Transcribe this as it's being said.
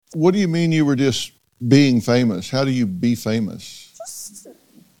What do you mean you were just being famous? How do you be famous?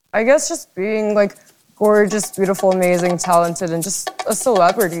 I guess just being like gorgeous, beautiful, amazing, talented, and just a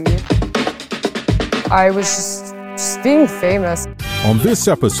celebrity. I was just being famous. On this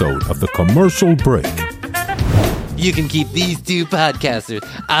episode of The Commercial Break. You can keep these two podcasters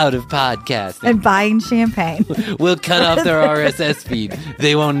out of podcasting. And buying champagne. We'll cut off their RSS feed.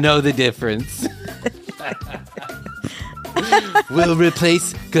 They won't know the difference. We'll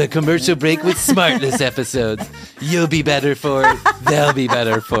replace the Commercial Break with Smartless episodes. You'll be better for it. They'll be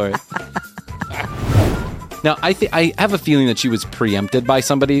better for it. Now, I have a feeling that she was preempted by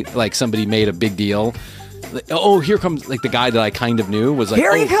somebody. Like, somebody made a big deal. Like, oh, here comes, like, the guy that I kind of knew was like,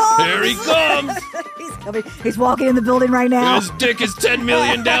 Here he comes! Here he comes! He's coming. He's walking in the building right now. His dick is 10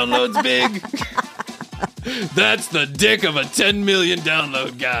 million downloads big. That's the dick of a 10 million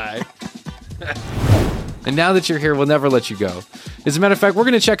download guy. And now that you're here, we'll never let you go. As a matter of fact, we're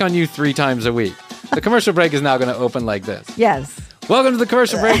going to check on you 3 times a week. The Commercial Break is now going to open like this. Yes. Welcome to the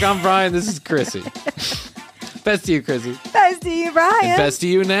Commercial Break. I'm Brian. This is Chrissy. Best to you, Chrissy. Best to you, Brian. And best to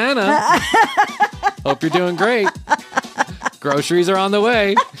you, Nana. Hope you're doing great. Groceries are on the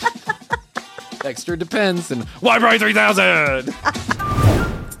way. Extra depends. And why Brian 3000?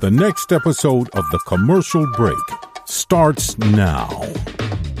 The next episode of The Commercial Break starts now.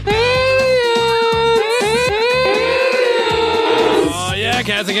 Oh, yeah,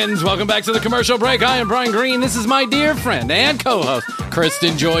 cats and kittens. Welcome back to The Commercial Break. I am Brian Green. This is my dear friend and co-host,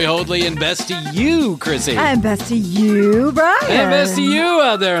 Kristen Joy Hoadley. And best to you, Chrissy. And best to you, Brian. And best to you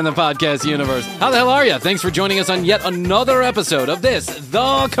out there in the podcast universe. How the hell are you? Thanks for joining us on yet another episode of this,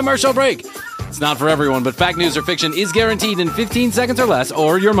 The Commercial Break. It's not for everyone, but fact, news, or fiction is guaranteed in 15 seconds or less,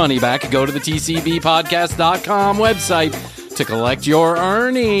 or your money back. Go to the tcbpodcast.com website to collect your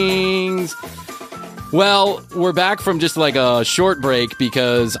earnings. Well, we're back from just like a short break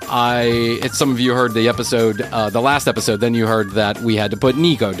because some of you heard the episode, the last episode, then you heard that we had to put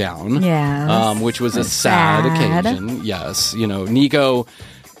Nico down. Yes. Which was a sad occasion. Yes. You know, Nico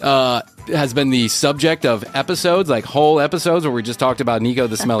has been the subject of episodes, like whole episodes where we just talked about Nico,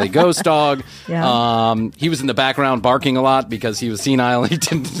 the smelly ghost dog. Yeah. He was in the background barking a lot because he was senile. He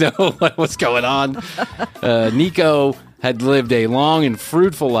didn't know what was going on. Nico had lived a long and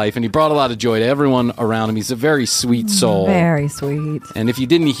fruitful life, and he brought a lot of joy to everyone around him. He's a very sweet soul. Very sweet. And if you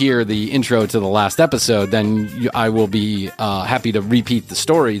didn't hear the intro to the last episode, then I will be happy to repeat the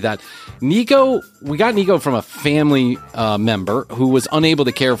story that we got Nico from a family member who was unable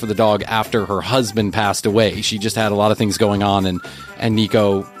to care for the dog after her husband passed away. She just had a lot of things going on, and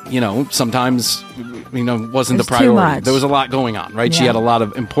Nico, sometimes, wasn't the priority. Too much. There was a lot going on, right? Yeah. She had a lot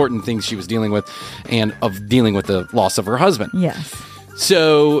of important things she was dealing with, and of dealing with the loss of her husband. Yes.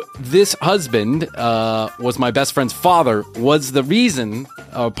 So this husband was my best friend's father, was the reason,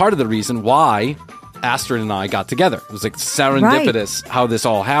 part of the reason why Astrid and I got together. It was like serendipitous how this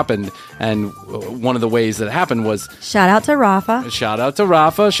all happened. And one of the ways that it happened was... Shout out to Rafa. Shout out to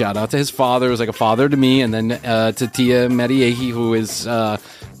Rafa. Shout out to his father. It was like a father to me. And then to Tia Mediehi, who is the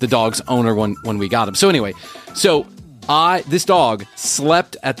dog's owner when we got him. So anyway, this dog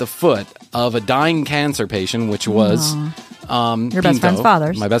slept at the foot of a dying cancer patient, which was... Your best friend's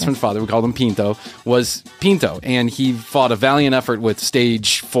father. My best friend's father, we called him Pinto, was Pinto. And he fought a valiant effort with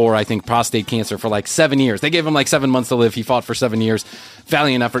stage 4, I think, prostate cancer for like 7 years. They gave him like 7 months to live. He fought for 7 years.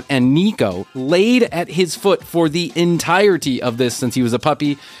 Valiant effort. And Nico laid at his foot for the entirety of this since he was a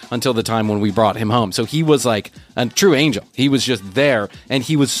puppy until the time when we brought him home. So he was like a true angel. He was just there. And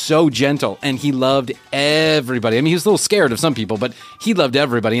he was so gentle. And he loved everybody. I mean, he was a little scared of some people, but he loved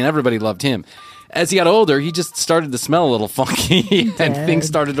everybody and everybody loved him. As he got older, he just started to smell a little funky and things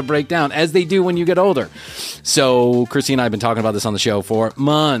started to break down, as they do when you get older. So Chrissy and I have been talking about this on the show for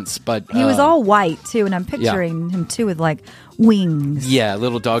months. But He was all white, too, and I'm picturing him, too, with, like, wings. Yeah,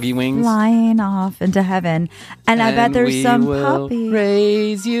 little doggy wings. Flying off into heaven. And I bet there's some puppy.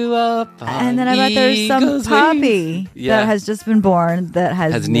 Raise you up. And then I bet there's some puppy that has just been born that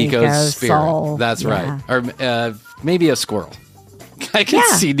has Nico's spirit. soul. That's Yeah. right. Or maybe a squirrel. I can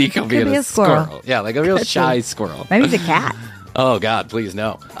see Nico being be a a squirrel. Yeah, like a real shy squirrel. Maybe he's a cat. Oh, God, please,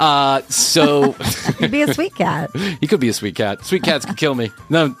 no. So... He'd be a sweet cat. He could be a sweet cat. Sweet cats could kill me.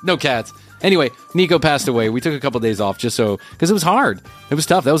 No cats. Anyway, Nico passed away. We took a couple days off just because it was hard. It was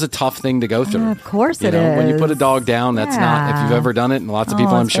tough. That was a tough thing to go through. Of course it is. When you put a dog down, that's not, if you've ever done it, and lots of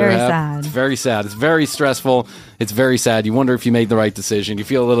people I'm sure have. Sad. It's very sad. It's very stressful. It's very sad. You wonder if you made the right decision. You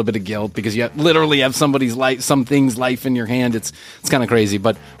feel a little bit of guilt because you literally have somebody's life, something's life in your hand. It's kind of crazy.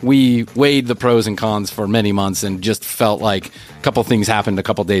 But we weighed the pros and cons for many months and just felt like a couple things happened a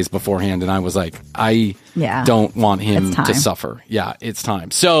couple days beforehand. And I was like, don't want him to suffer. Yeah, it's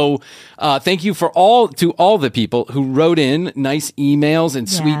time. So thank you to all the people who wrote in nice emails and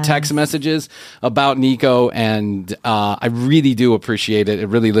sweet text messages about Nico, and I really do appreciate it. It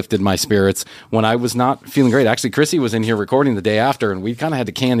really lifted my spirits when I was not feeling great. Actually, Chrissy was in here recording the day after, and we kind of had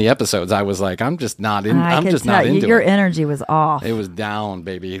to can the episodes. I was like, I'm just not into it. Your energy was off. It was down,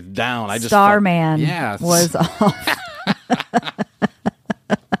 baby, down. I just Starman was off.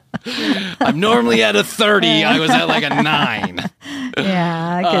 I'm normally at a 30. I was at like a 9.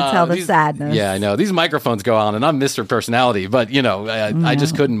 Yeah, I could tell the sadness. Yeah, I know. These microphones go on, and I'm Mr. Personality, but, I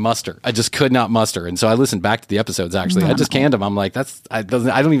just couldn't muster. I just could not muster. And so I listened back to the episodes, actually. I just canned them. I'm like, I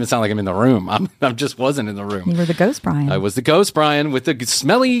don't even sound like I'm in the room. I just wasn't in the room. You were the Ghost Brian. I was the Ghost Brian with the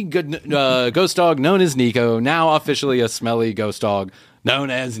smelly ghost dog known as Nico, now officially a smelly ghost dog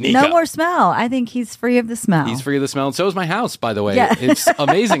known as Nico. No more smell. I think he's free of the smell. He's free of the smell, and so is my house, by the way. Yeah. It's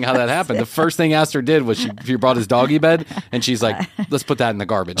amazing how that happened. The first thing Aster did was she brought his doggy bed, and she's like, let's put that in the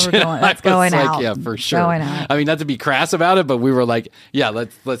garbage. That's going out. Yeah, for sure. Going out. I mean, not to be crass about it, but we were like, yeah,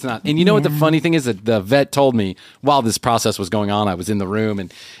 let's not. And you know what the funny thing is? That the vet told me while this process was going on, I was in the room,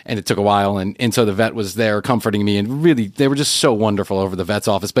 and it took a while, and so the vet was there comforting me, and really, they were just so wonderful over the vet's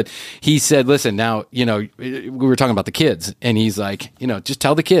office. But he said, listen, now, we were talking about the kids, and he's like, just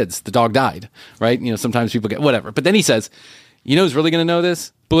tell the kids the dog died, right? Sometimes people get whatever. But then he says, who's really going to know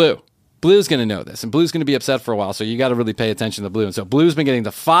this? Blue. Blue's going to know this, and Blue's going to be upset for a while, so you got to really pay attention to Blue. And so Blue's been getting the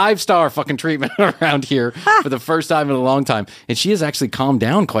 5-star fucking treatment around here for the first time in a long time, and she has actually calmed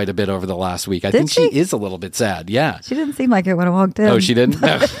down quite a bit over the last week. I think she is a little bit sad. Yeah. She didn't seem like it when I walked in. Oh, she didn't?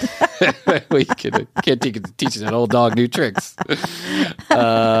 No. We can't teach an old dog new tricks.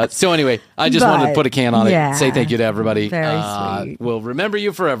 So anyway, I just wanted to put a can on it. Say thank you to everybody. Very sweet. We'll remember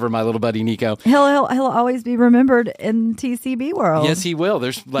you forever, my little buddy Nico. He'll always be remembered in TCB world. Yes, he will.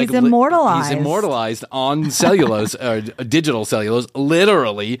 There's like he's immortalized. He's immortalized on cellulose, digital cellulose.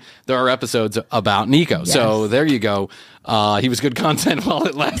 Literally, there are episodes about Nico. Yes. So there you go. He was good content while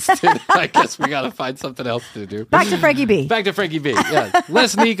it lasted. I guess we got to find something else to do. Back to Frankie B. Yeah.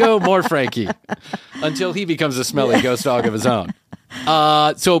 Less Nico, more Frankie. Until he becomes a smelly ghost dog of his own.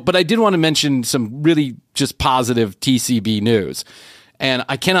 But I did want to mention some really just positive TCB news. And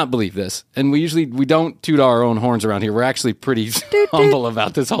I cannot believe this. And we don't toot our own horns around here. We're actually pretty humble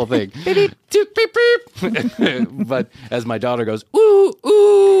about this whole thing. Beep, beep. But as my daughter goes, ooh,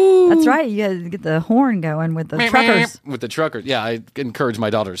 ooh. That's right. You got to get the horn going with the truckers. With the truckers. Yeah, I encourage my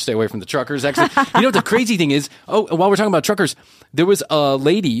daughter to stay away from the truckers. Actually, what the crazy thing is? Oh, while we're talking about truckers, there was a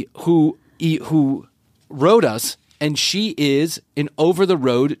lady who wrote us. And she is an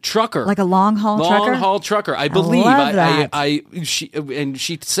over-the-road trucker, like a long-haul trucker. I believe. I love that.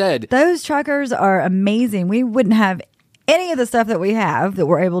 She said those truckers are amazing. We wouldn't have any of the stuff that we have that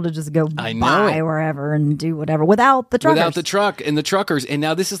we're able to just go buy wherever and do whatever without the truckers. Without the truck and the truckers. And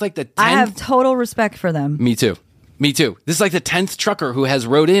now this is like the 10th. I have total respect for them. Me too. This is like the 10th trucker who has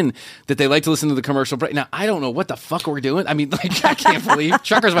wrote in that they like to listen to the commercial break. Now, I don't know what the fuck we're doing. I mean, I can't believe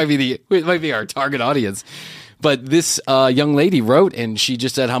truckers might be our target audience. But this young lady wrote, and she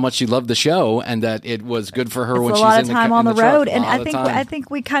just said how much she loved the show and that it was good for her when she's in the truck. A lot of time on the road, and I think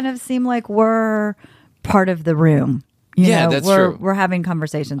we kind of seem like we're part of the room. That's true. We're having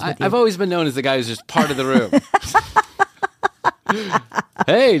conversations with you. I've always been known as the guy who's just part of the room.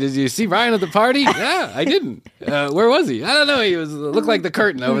 Hey, did you see Ryan at the party? Yeah, I didn't. Where was he? I don't know. He looked like the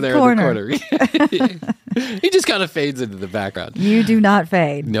curtain over there in the corner. He just kind of fades into the background. You do not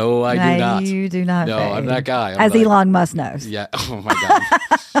fade. No, I do not. You do not fade. No, I'm that guy. As Elon Musk knows. Yeah. Oh, my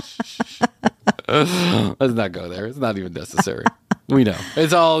God. Let's not go there. It's not even necessary. We know.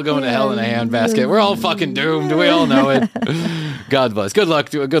 It's all going to hell in a handbasket. We're all fucking doomed. We all know it. God bless. Good luck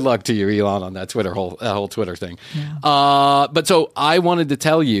to you, Elon, on that whole Twitter thing. Yeah. But so I wanted to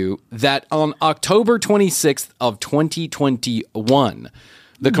tell you that on October 26th of 2021,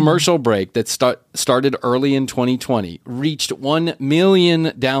 the commercial break that started early in 2020 reached 1 million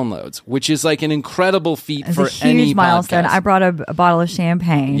downloads, which is like an incredible feat for any huge milestone. podcast. I brought a bottle of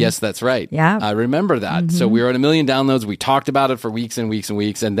champagne. Yes, that's right. Yeah, I remember that. Mm-hmm. So we were at 1 million downloads. We talked about it for weeks and weeks and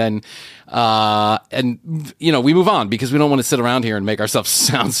weeks, and then, we move on because we don't want to sit around here and make ourselves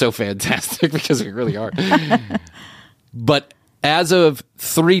sound so fantastic because we really are. But as of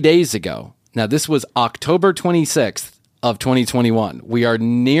 3 days ago, now this was October 26th. Of 2021. We are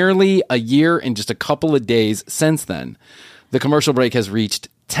nearly a year and just a couple of days since then. The commercial break has reached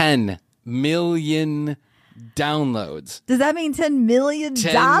 10 million downloads. Does that mean $10 million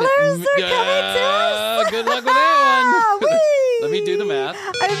are coming to us? Good luck with that one. Let me do the math.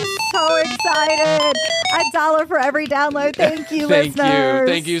 I'm so excited. $1 for every download. Thank you, listeners.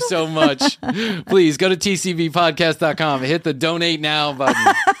 Thank you so much. Please go to tcbpodcast.com and hit the donate now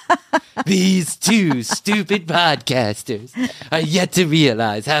button. These two stupid podcasters are yet to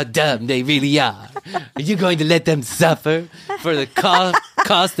realize how dumb they really are. Are you going to let them suffer for the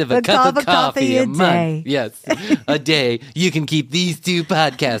cost of a cup of coffee a month? Day. Yes, a day. You can keep these two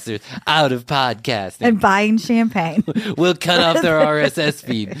podcasters out of podcasting. And buying champagne. We'll cut off their RSS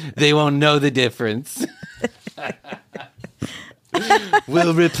feed. They won't know the difference.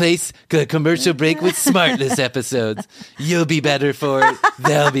 We'll replace the commercial break with Smartless episodes. You'll be better for it.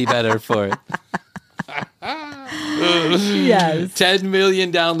 They'll be better for it. Yes. 10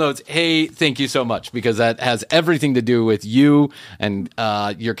 million downloads. Hey, thank you so much, because that has everything to do with you and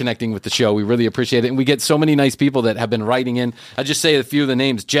you're connecting with the show. We really appreciate it. And we get so many nice people that have been writing in. I'll just say a few of the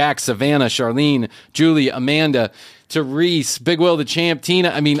names: Jack, Savannah, Charlene, Julie, Amanda, Therese, Big Will, the Champ, Tina.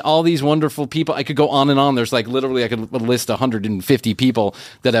 I mean, all these wonderful people. I could go on and on. There's like literally, I could list 150 people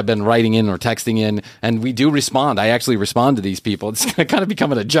that have been writing in or texting in, and we do respond. I actually respond to these people. It's kind of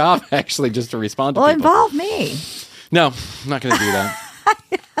becoming a job, actually, just to respond to people. Involve me. No, I'm not going to do that.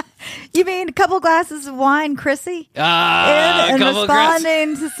 You mean a couple glasses of wine, Chrissy? And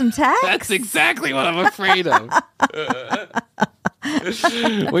responding to some texts? That's exactly what I'm afraid of.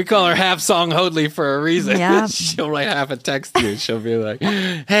 We call her Half Song Hoadley for a reason. Yeah. She'll write half a text to you. She'll be like,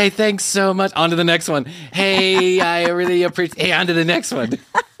 hey, thanks so much. On to the next one. Hey, I really appreciate. Hey, on to the next one.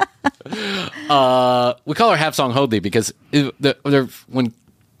 We call her Half Song Hoadley because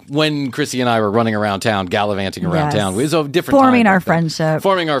when Chrissy and I were running around town, gallivanting around town, it was a different Forming time.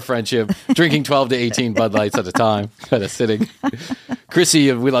 Forming our friendship, drinking 12 to 18 Bud Lights at a time, at a sitting.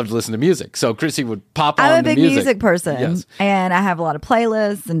 Chrissy, we love to listen to music. So Chrissy would pop on I'm a the big music person, yes. and I have a lot of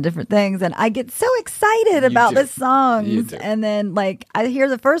playlists and different things, and I get so excited about the songs. And then, like, I hear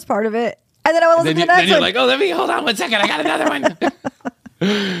the first part of it, and then I will listen to the next Then you're one. like, oh, hold on one second. I got another one.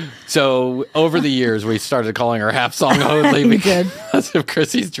 So over the years, we started calling her Half Song Hoadley because if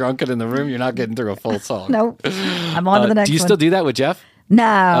Chrissy's drunken in the room, you're not getting through a full song. Nope. I'm on to the next one. Do you still do that with Jeff? No,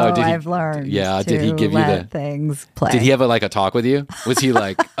 I've learned. Yeah, to did he give you let things play? Did he have a talk with you? Was he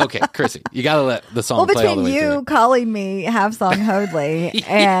like, okay, Chrissy, you got to let the song play all the way through? Well, between you calling me Half Song Hoadley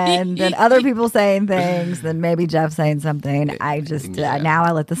and then other people saying things, then maybe Jeff saying something, I just now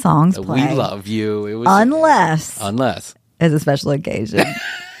I let the songs play. We love you. It was unless it's a special occasion.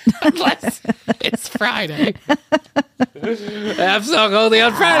 Unless it's Friday. Half Song Hoadley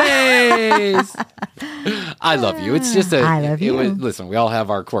on Fridays. I love you. It's just I love you. Listen, we all have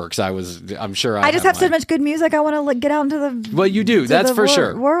our quirks. I'm sure I just have so much good music. I want to get out into the Well, you do. That's for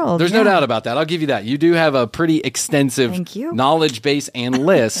sure. World. There's no doubt about that. I'll give you that. You do have a pretty extensive knowledge base and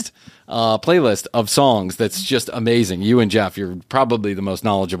list. Playlist of songs that's just amazing. You and Jeff, you're probably the most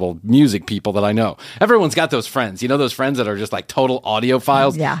knowledgeable music people that I know. Everyone's got those friends. You know those friends that are just like total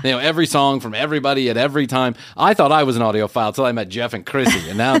audiophiles? Yeah. They know every song from everybody at every time. I thought I was an audiophile until I met Jeff and Chrissy,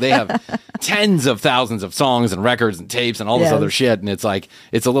 and now they have tens of thousands of songs and records and tapes and all this other shit, and it's like,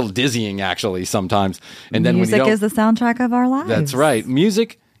 it's a little dizzying actually sometimes. And then music is the soundtrack of our lives. That's right.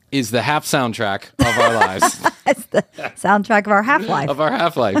 Music is the half soundtrack of our lives. It's the soundtrack of our half-life. Of our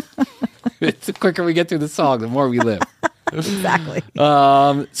half-life. The quicker we get through the song, the more we live. Exactly.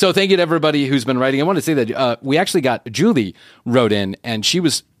 So thank you to everybody who's been writing. I want to say that we actually got Julie wrote in, and she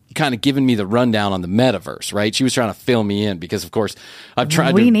was kind of giving me the rundown on the metaverse, right? She was trying to fill me in because, of course, I've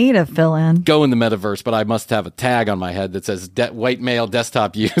tried We need a fill-in. Go in the metaverse, but I must have a tag on my head that says white male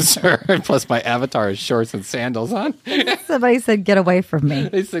desktop user, plus my avatar has shorts and sandals on. Somebody said, get away from me.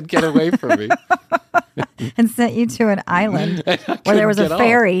 They said, get away from me. And sent you to an island where there was a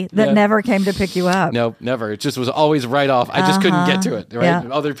ferry that never came to pick you up. No, never. It just was always right off. I just couldn't get to it, right? Yeah.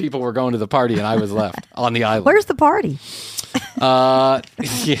 Other people were going to the party, and I was left on the island. Where's the party?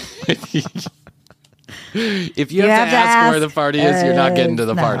 If you have to ask where the party is, you're not getting to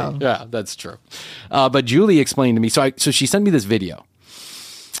the party. Yeah, that's true. But Julie explained to me, so she sent me this video.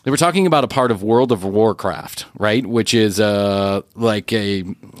 They were talking about a part of World of Warcraft, right? Which is like a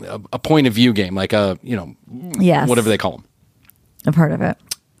point of view game, like whatever they call them. I've heard of it.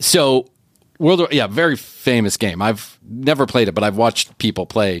 So very famous game. I've never played it, but I've watched people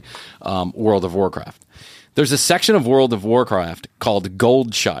play World of Warcraft. There's a section of World of Warcraft called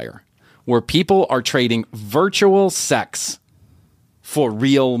Goldshire, where people are trading virtual sex for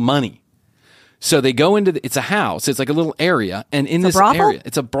real money. So they go into it's a house. It's like a little area, and in this area,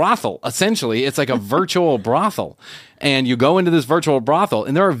 it's a brothel. Essentially, it's like a virtual brothel, and you go into this virtual brothel,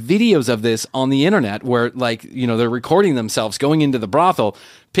 and there are videos of this on the internet where, they're recording themselves going into the brothel,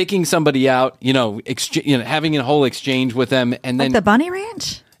 picking somebody out, having a whole exchange with them, and then the Bunny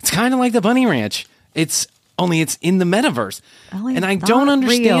Ranch. It's kind of like the Bunny Ranch. It's in the metaverse. Only And I it's don't not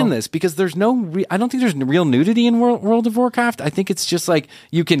understand real. this because there's I don't think there's real nudity in World of Warcraft. I think it's just like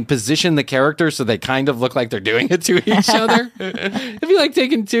you can position the characters so they kind of look like they're doing it to each other. It'd be like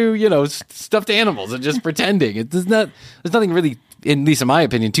taking two, stuffed animals and just pretending. There's nothing really, at least in my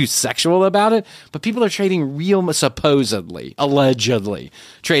opinion, too sexual about it. But people are trading allegedly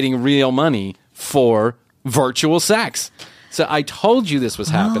trading real money for virtual sex. So I told you this was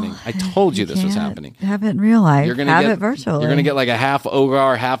happening. I told you this was happening. Have it in real life. You're gonna have get it virtually. You're gonna get like a half ogre,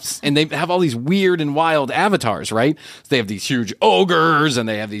 and they have all these weird and wild avatars, right? So they have these huge ogres, and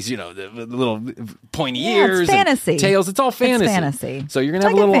they have these, the little pointy Yeah, it's ears, fantasy. and tails. It's all fantasy. fantasy. So you're gonna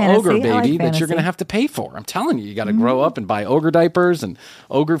It's have like a little a ogre fantasy. I like baby that you're fantasy. gonna have to pay for. I'm telling you, you got to grow up and buy ogre diapers and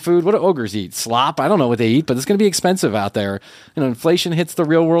ogre food. What do ogres eat? Slop? I don't know what they eat, but it's gonna be expensive out there. Inflation hits the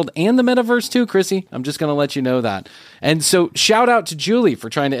real world and the metaverse too, Chrissy. I'm just gonna let you know that. And so shout out to Julie for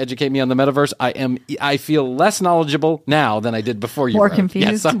trying to educate me on the metaverse. I feel less knowledgeable now than I did before you. More wrote. confused?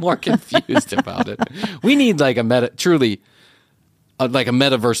 Yes, I'm more confused about it. We need like a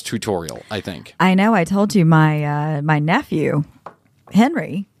metaverse tutorial, I think. I know. I told you my nephew,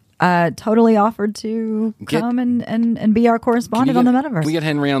 Henry, totally offered to come and be our correspondent on the metaverse. We get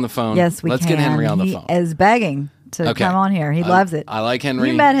Henry on the phone. Yes, we Let's can. get Henry on the He phone. is begging to come on here. He loves it. I like Henry.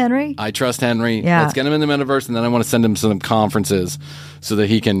 You met Henry. I trust Henry. Yeah. Let's get him in the metaverse, and then I want to send him some conferences so that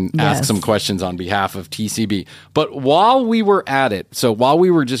he can ask Yes. some questions on behalf of TCB. But while we were at it, so while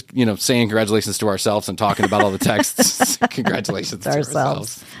we were just saying congratulations to ourselves and talking about all the texts, congratulations to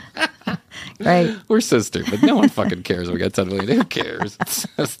ourselves. Right. We're so stupid. No one fucking cares. We got 10 million. Who cares? It's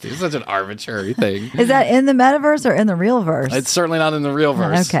such an arbitrary thing. Is that in the metaverse or in the real verse? It's certainly not in the real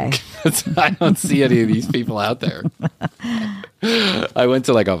verse. Okay. I don't see any of these people out there. I went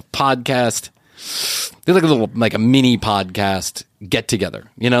to like a podcast. They're like a mini podcast get together,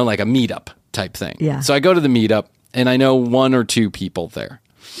 like a meetup type thing. Yeah. So I go to the meetup and I know one or two people there.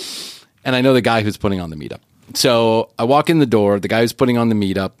 And I know the guy who's putting on the meetup. So I walk in the door, the guy who's putting on the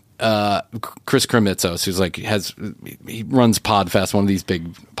meetup, Chris Kremitzos, who's he runs Podfest, one of these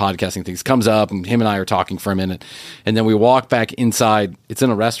big podcasting things, comes up and him and I are talking for a minute. And then we walk back inside. It's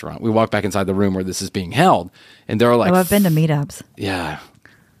in a restaurant. We walk back inside the room where this is being held. And there are like, I've been to meetups. yeah.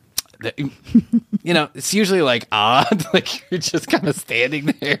 It's usually like odd, like you're just kind of standing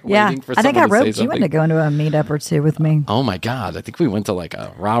there Yeah. waiting for I think I someone to say roped you something. into going to a meetup or two with me. Oh my God. I think we went to like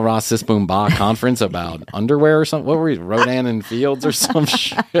a Rah Rah Sis Boom Ba conference about underwear or something. What were we? Rodan and Fields or some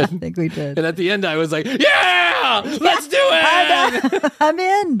shit. I think we did. And at the end, I was like, yeah, let's do it. I'm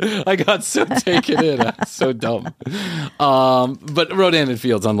in. I got so taken in. I was so dumb. But Rodan and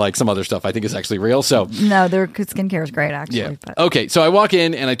Fields, unlike some other stuff, I think is actually real. So No, their skincare is great, actually. yeah. But. Okay. So I walk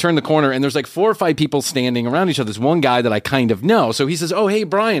in and I turn the corner and there's like 4 or 5 people standing around each other. There's one guy that I kind of know. So he says, oh, hey,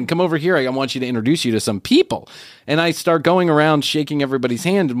 Brian, come over here. I want you to introduce you to some people. And I start going around shaking everybody's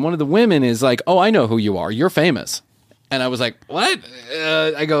hand. And one of the women is like, oh, I know who you are. You're famous. And I was like, what?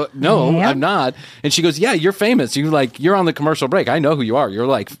 I go, no, Yeah. I'm not. And she goes, yeah, you're famous. You're on the commercial break. I know who you are. You're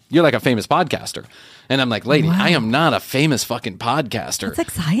like a famous podcaster. And I'm like, lady, Wow. I am not a famous fucking podcaster. It's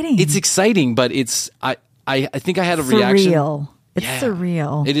exciting. It's exciting, but I think I had a reaction. surreal. It's Yeah.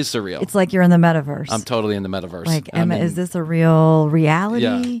 surreal. It is surreal. It's like you're in the metaverse. I'm totally in the metaverse. like, I'm Emma, in- is this a real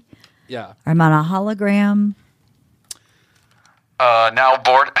reality? Yeah. Or am I on a hologram? Now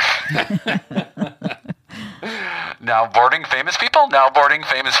board. Now boarding famous people. Now boarding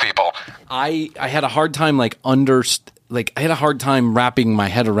famous people. I had a hard time I had a hard time wrapping my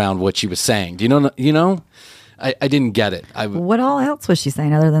head around what she was saying. Do you know? I didn't get it. What all else was she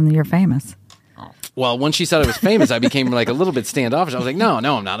saying other than you're famous? Well, once she said I was famous, I became like a little bit standoffish. I was like, no,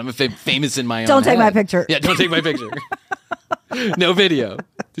 I'm not. I'm famous in my own Don't take my head. picture. Yeah, don't take my picture. No video.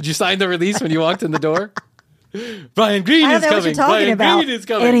 Did you sign the release when you walked in the door? Brian Green I is don't know coming. what you're talking Brian about. Green is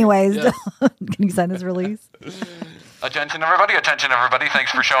coming. Anyways, Yes. can you sign this release? Attention, everybody. Attention, everybody.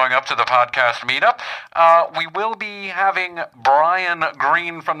 Thanks for showing up to the podcast meetup. We will be having Brian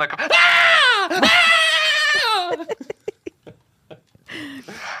Green from the...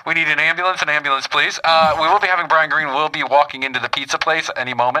 We need an ambulance, please. We will be having Brian Green will be walking into the pizza place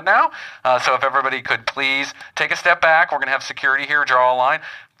any moment now. So if everybody could please take a step back. We're going to have security here, draw a line.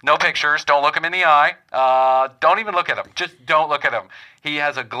 No pictures. Don't look him in the eye. Don't even look at him. Just don't look at him. He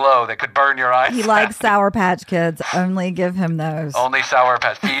has a glow that could burn your eyes. He likes Sour Patch Kids. Only give him those. Only Sour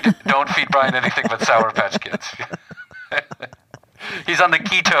Patch. Don't feed Brian anything but Sour Patch Kids. He's on the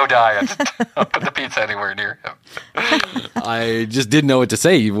keto diet. Don't put the pizza anywhere near him. I just didn't know what to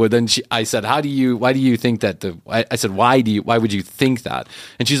say. Well, then I said, why do you think that I said, why would you think that?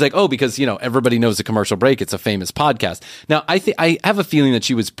 And she's like, oh, because, everybody knows The Commercial Break. It's a famous podcast. Now, I have a feeling that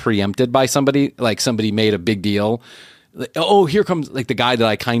she was preempted by somebody, like somebody made a big deal. Like, oh, here comes, like, the guy that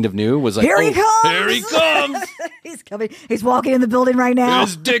I kind of knew was like, Here he comes! Here he comes! He's coming. He's walking in the building right now.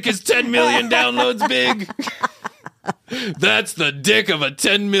 His dick is 10 million downloads big. That's the dick of a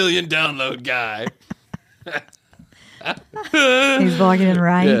 10 million download guy. He's walking in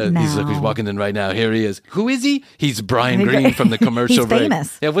right now. He's walking in right now. Here he is. Who is he? He's Brian Green from The Commercial Break. He's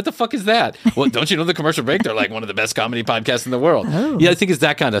famous. Yeah, what the fuck is that? Well, don't you know The Commercial Break? They're like one of the best comedy podcasts in the world. Oh. Yeah, I think it's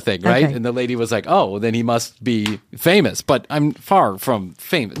that kind of thing, right? Okay. And the lady was like, oh, well, then he must be famous. But I'm far from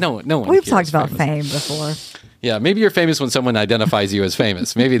famous. No one We've here talked is about famous. fame before. Yeah, maybe you're famous when someone identifies you as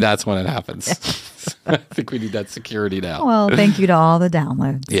famous. Maybe that's when it happens. I think we need that security now. Well, thank you to all the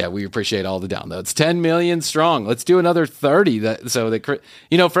downloads. Yeah, we appreciate all the downloads. 10 million strong. Let's do another 30.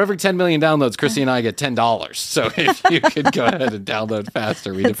 For every 10 million downloads, Chrissy and I get $10. So if you could go ahead and download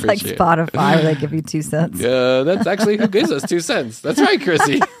faster, we'd It's like appreciate it. Spotify where they give you 2 cents. Yeah, that's actually who gives us 2 cents. That's right,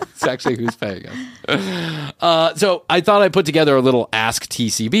 Chrissy. It's actually who's paying us. So I thought I'd put together a little Ask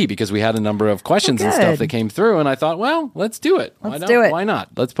TCB because we had a number of questions and stuff good. that came through, and I thought, well, let's do it. Let's do it. Why not?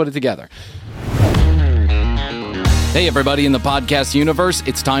 Let's put it together. Hey, everybody in the podcast universe,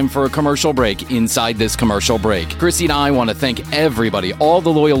 it's time for a commercial break inside this commercial break. Chrissy and I want to thank everybody, all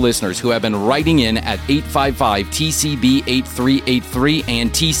the loyal listeners who have been writing in at 855-TCB-8383 and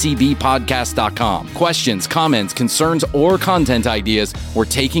tcbpodcast.com. Questions, comments, concerns, or content ideas, we're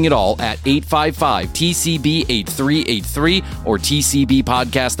taking it all at 855-TCB-8383 or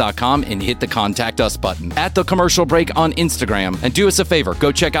tcbpodcast.com and hit the Contact Us button. At The Commercial Break on Instagram. And do us a favor,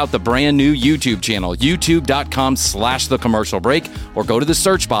 go check out the brand new YouTube channel, youtube.com/The Commercial Break, or go to the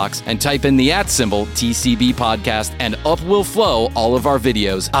search box and type in the @ symbol TCB Podcast, and up will flow all of our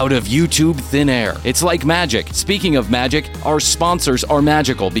videos out of YouTube thin air. It's like magic. Speaking of magic, our sponsors are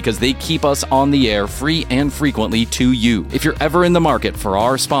magical because they keep us on the air free and frequently to you. If you're ever in the market for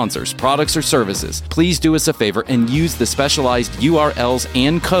our sponsors, products, or services, please do us a favor and use the specialized URLs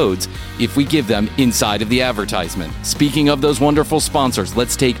and codes if we give them inside of the advertisement. Speaking of those wonderful sponsors,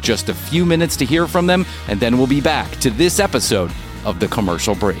 let's take just a few minutes to hear from them, and then we'll be back to this episode of The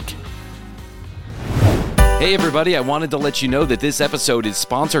Commercial Break. Hey everybody, I wanted to let you know that this episode is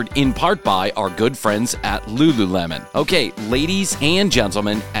sponsored in part by our good friends at Lululemon. Okay, ladies and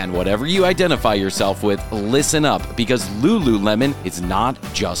gentlemen, and whatever you identify yourself with, listen up, because Lululemon is not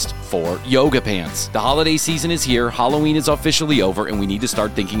just for yoga pants. The holiday season is here, Halloween is officially over, and we need to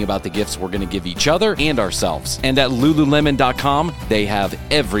start thinking about the gifts we're going to give each other and ourselves. And at Lululemon.com, they have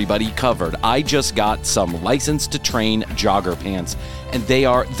everybody covered. I just got some License to Train jogger pants, and they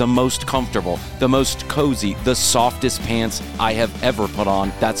are the most comfortable, the most cozy, the softest pants I have ever put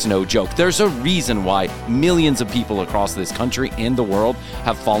on. That's no joke. There's a reason why millions of people across this country and the world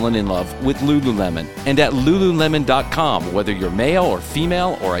have fallen in love with Lululemon. And at Lululemon.com, whether you're male or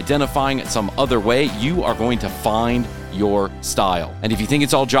female or identifying some other way, you are going to find your style. And if you think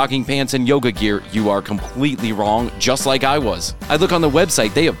it's all jogging pants and yoga gear, you are completely wrong, just like I was. I look on the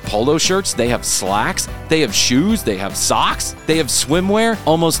website, they have polo shirts, they have slacks, they have shoes, they have socks, they have swimwear,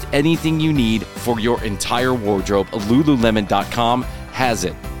 almost anything you need for your entire wardrobe. Lululemon.com has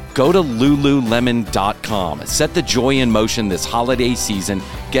it. Go to Lululemon.com. Set the joy in motion this holiday season.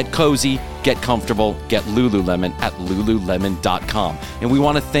 Get cozy, get comfortable, get Lululemon at Lululemon.com. And we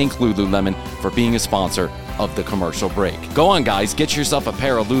want to thank Lululemon for being a sponsor of The Commercial Break. Go on, guys. Get yourself a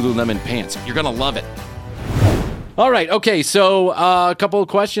pair of Lululemon pants. You're going to love it. All right. Okay. So a couple of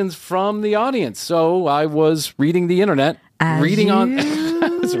questions from the audience. So I was reading the internet. As reading you on... I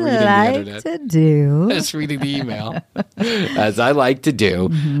was reading like the internet. to do. Just reading the email, as I like to do.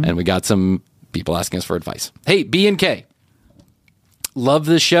 Mm-hmm. And we got some people asking us for advice. Hey, B&K. Love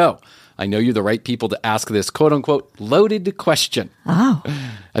the show. I know you're the right people to ask this quote-unquote loaded question. Oh.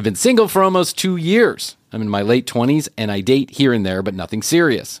 I've been single for almost 2 years. I'm in my late 20s, and I date here and there, but nothing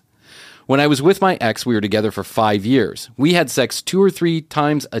serious. When I was with my ex, we were together for 5 years. We had sex 2 or 3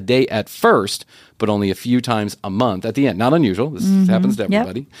 times a day at first, but only a few times a month at the end. Not unusual. This happens to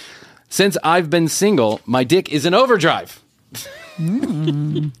everybody. Yep. Since I've been single, my dick is in overdrive.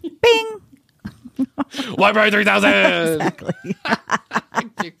 Bing! Wi-Fi 3000! Exactly.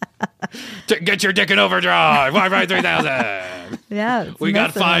 Get your dick in overdrive! Wi-Fi 3000! Yeah. We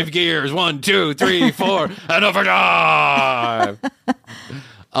got 5 gears. 1, 2, 3, 4, and overdrive!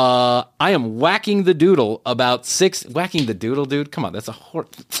 I am whacking the doodle about 6... Whacking the doodle, dude? Come on, that's a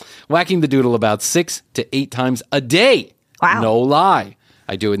whacking the doodle about 6 to 8 times a day. Wow. No lie.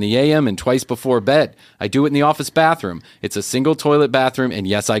 I do it in the AM and twice before bed. I do it in the office bathroom. It's a single toilet bathroom, and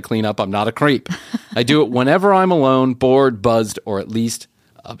yes, I clean up. I'm not a creep. I do it whenever I'm alone, bored, buzzed, or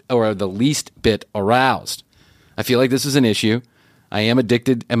the least bit aroused. I feel like this is an issue. I am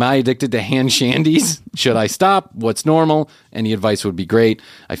addicted. Am I addicted to hand shandies? Should I stop? What's normal? Any advice would be great.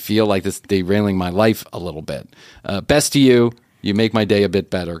 I feel like this is derailing my life a little bit. Best to you. You make my day a bit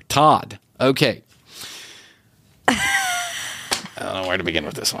better. Todd. Okay. I don't know where to begin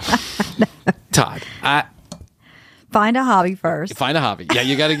with this one. Todd, Find a hobby first. find a hobby. Yeah,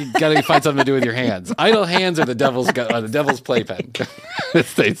 you gotta find something to do with your hands. Idle hands are the devil's playpen.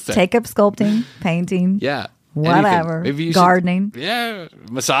 They say. Take up sculpting, painting. Yeah. Whatever. Anything. Maybe you gardening. Yeah.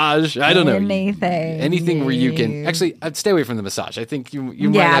 Massage. I don't know. Anything where you can. Actually, I'd stay away from the massage. I think you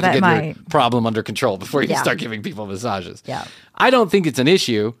might have to get your problem under control before you start giving people massages. Yeah. I don't think it's an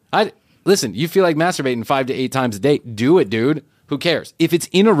issue. Listen, you feel like masturbating 5 to 8 times a day. Do it, dude. Who cares? If it's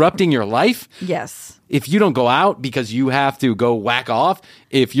interrupting your life. Yes. If you don't go out because you have to go whack off,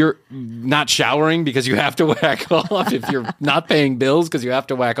 if you're not showering because you have to whack off, if you're not paying bills because you have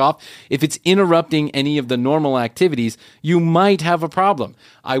to whack off, if it's interrupting any of the normal activities, you might have a problem.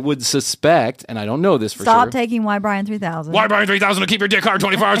 I would suspect, and I don't know this for sure. Stop taking Y Brian 3000. Y Brian 3000 to keep your dick hard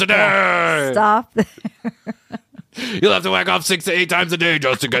 24 hours a day. Stop. You'll have to whack off 6 to 8 times a day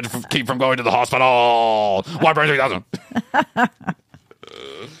just to keep from going to the hospital. Y Brian 3000.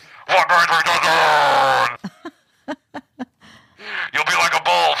 You'll be like a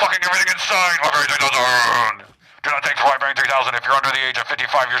bull, fucking everything inside. Y-Brain 3000. Do not take Y-Brain 3000 if you're under the age of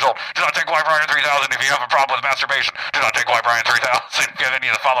 55 years old. Do not take Y-Brain 3000 if you have a problem with masturbation. Do not take Y-Brain 3000 if you have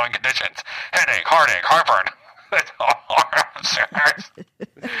any of the following conditions: headache, heartache, heartburn. None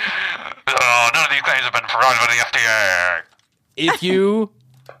of these claims have been provided by the FDA. If you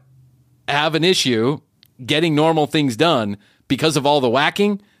have an issue getting normal things done because of all the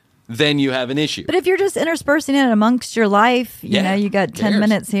whacking, then you have an issue. But if you're just interspersing it amongst your life, you know, you got 10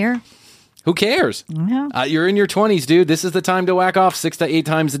 minutes here. Who cares? Yeah. You're in your 20s, dude. This is the time to whack off 6 to 8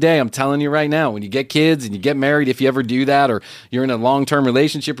 times a day. I'm telling you right now. When you get kids and you get married, if you ever do that, or you're in a long-term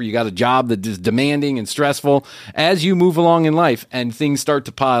relationship or you got a job that is demanding and stressful, as you move along in life and things start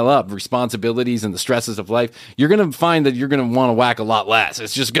to pile up, responsibilities and the stresses of life, you're going to find that you're going to want to whack a lot less.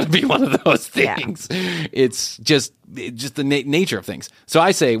 It's just going to be one of those things. Yeah. It's just the nature of things. So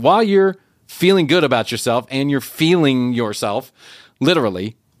I say, while you're feeling good about yourself and you're feeling yourself,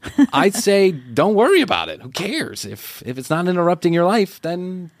 literally, I'd say don't worry about it. Who cares? If it's not interrupting your life,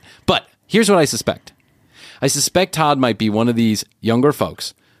 then... But here's what I suspect. I suspect Todd might be one of these younger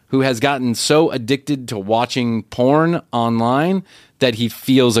folks who has gotten so addicted to watching porn online that he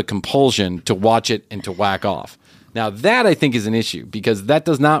feels a compulsion to watch it and to whack off. Now, that I think is an issue because that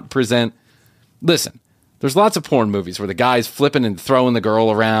does not present... Listen, there's lots of porn movies where the guy's flipping and throwing the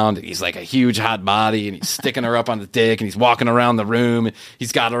girl around, and he's like a huge hot body, and he's sticking her up on the dick, and he's walking around the room, and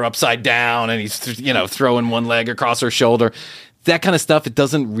he's got her upside down, and he's throwing one leg across her shoulder. That kind of stuff, it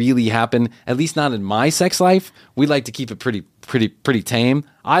doesn't really happen, at least not in my sex life. We like to keep it pretty tame.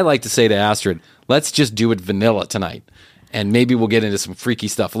 I like to say to Astrid, let's just do it vanilla tonight. And maybe we'll get into some freaky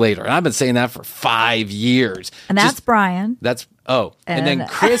stuff later. And I've been saying that for 5 years. And that's Brian. And then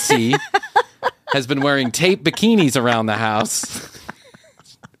Chrissy has been wearing tape bikinis around the house.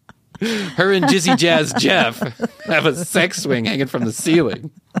 Her and Jizzy Jazz Jeff have a sex swing hanging from the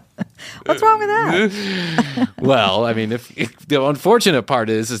ceiling. What's wrong with that? Well, I mean, if the unfortunate part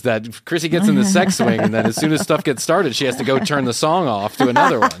is that Chrissy gets in the sex swing, and then as soon as stuff gets started, she has to go turn the song off to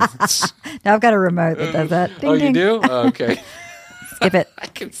another one. Now I've got a remote that does that. Ding, ding. You do? Oh, okay. Skip it. I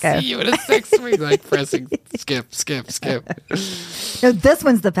can see you in a sex swing, like pressing skip. No, this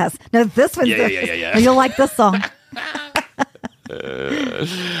one's the best. No, this one's Yeah. You'll like this song.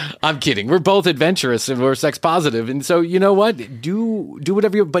 I'm kidding. We're both adventurous and we're sex positive. And so, you know what? Do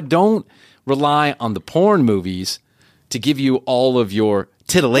whatever you... But don't rely on the porn movies to give you all of your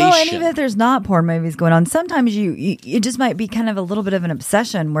titillation. Well, and even if there's not porn movies going on, sometimes you it just might be kind of a little bit of an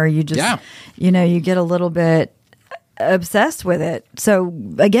obsession where you just, you get a little bit obsessed with it. So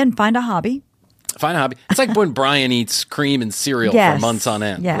again, find a hobby. It's like when Brian eats cream and cereal for months on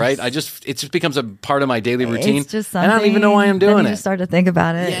end, right? It just becomes a part of my daily routine. It's just something. And I don't even know why I'm doing then it. You just start to think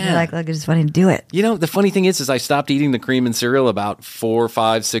about it. And you're like, I just want to do it. You know, the funny thing is I stopped eating the cream and cereal about 4,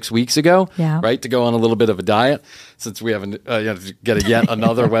 5, 6 weeks ago, right? To go on a little bit of a diet since we haven't get yet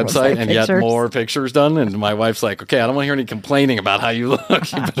another website and yet more pictures done. And my wife's like, okay, I don't want to hear any complaining about how you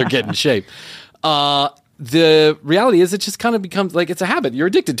look. You better get in shape. The reality is it just kind of becomes like it's a habit. You're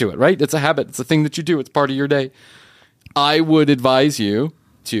addicted to it, right? It's a habit. It's a thing that you do. It's part of your day. I would advise you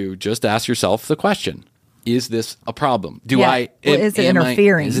to just ask yourself the question, is this a problem? Is it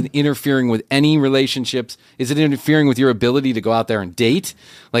interfering? Is it interfering with any relationships? Is it interfering with your ability to go out there and date?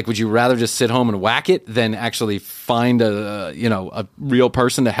 Like, would you rather just sit home and whack it than actually find a real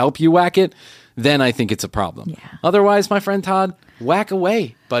person to help you whack it? Then I think it's a problem. Yeah. Otherwise, my friend Todd, whack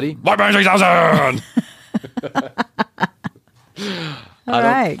away, buddy. Whack 3000. All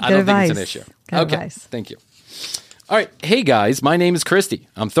right. I don't think it's an issue. Good okay. advice. Thank you. All right. Hey, guys. My name is Christy.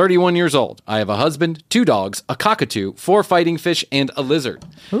 I'm 31 years old. I have a husband, 2 dogs, a cockatoo, 4 fighting fish, and a lizard.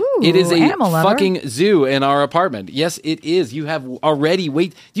 Ooh, it is a animal lover. fucking zoo in our apartment. Yes, it is. You have already...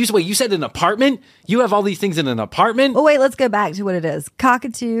 You said an apartment? You have all these things in an apartment? Oh, wait. Let's go back to what it is.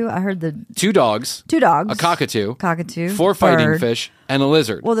 Cockatoo. I heard the... 2 dogs. 2 dogs. A cockatoo. 4 bird. fighting fish, and a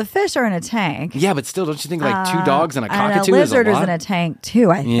lizard. Well, the fish are in a tank. Yeah, but still, don't you think like 2 dogs and a cockatoo and a lizard is a lot? is in a tank,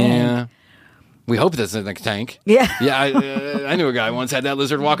 too, I think. Yeah. We hope that's in the tank. Yeah. Yeah, I knew a guy once had that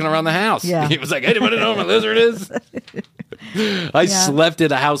lizard walking around the house. Yeah. He was like, hey, anybody know what a lizard is? I slept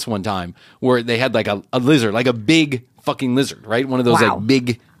at a house one time where they had like a lizard, like a big fucking lizard, right? One of those Wow. like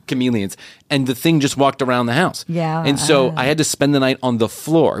big chameleons. And the thing just walked around the house. Yeah. And so I had to spend the night on the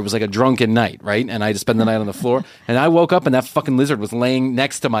floor. It was like a drunken night, right? And I had to spend the night on the floor. And I woke up and that fucking lizard was laying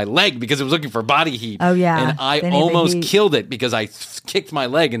next to my leg because it was looking for body heat. Oh, yeah. And I They need the almost heat. killed it because I kicked my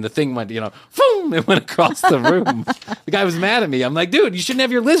leg and the thing went, boom, it went across the room. The guy was mad at me. I'm like, dude, you shouldn't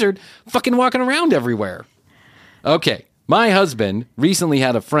have your lizard fucking walking around everywhere. Okay. My husband recently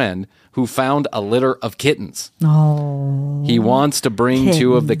had a friend who found a litter of kittens. Oh. He wants to bring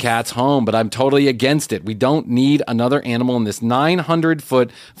 2 of the cats home, but I'm totally against it. We don't need another animal in this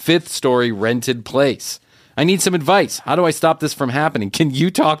 900-foot, 5th-story rented place. I need some advice. How do I stop this from happening? Can you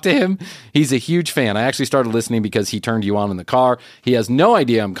talk to him? He's a huge fan. I actually started listening because he turned you on in the car. He has no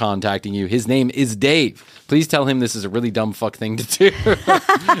idea I'm contacting you. His name is Dave. Please tell him this is a really dumb fuck thing to do.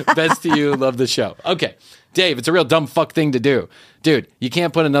 Best to you. Love the show. Okay. Dave, it's a real dumb fuck thing to do. Dude, you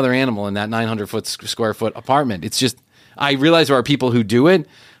can't put another animal in that 900 square foot apartment. It's just, I realize there are people who do it,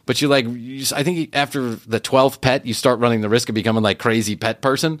 but I think after the 12th pet, you start running the risk of becoming like crazy pet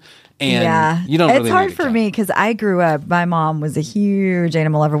person. And you don't really It's hard need a for cat. me because I grew up, my mom was a huge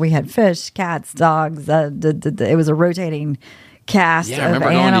animal lover. We had fish, cats, dogs. It was a rotating cast Yeah, I of remember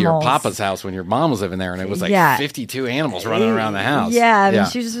animals. going to your papa's house when your mom was living there, and it was like 52 animals running around the house. Yeah, I mean,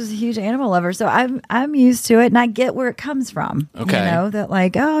 she just was a huge animal lover, so I'm used to it, and I get where it comes from. Okay. That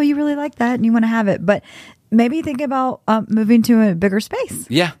like, oh, you really like that, and you want to have it, but maybe think about moving to a bigger space.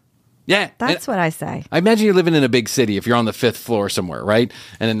 Yeah. That's what I say. I imagine you're living in a big city if you're on the 5th floor somewhere, right?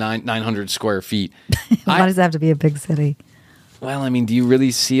 And 900 square feet. Why does it have to be a big city? Well, I mean, do you really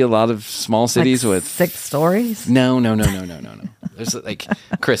see a lot of small cities Like with 6 stories? No. There's like,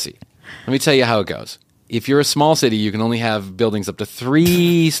 Chrissy, let me tell you how it goes. If you're a small city, you can only have buildings up to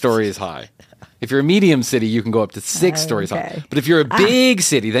 3 stories high. If you're a medium city, you can go up to 6 stories high. But if you're a big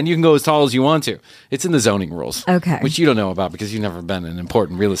city, then you can go as tall as you want to. It's in the zoning rules. Okay. Which you don't know about because you've never been in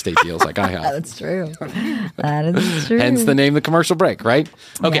important real estate deals like I have. That's true. That is true. Hence the name, The Commercial Break, right?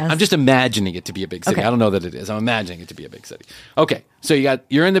 Okay, Yes. I'm just imagining it to be a big city. Okay. I don't know that it is. I'm imagining it to be a big city. Okay, so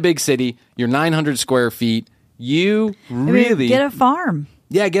you're in the big city. You're 900 square feet. You really get a farm.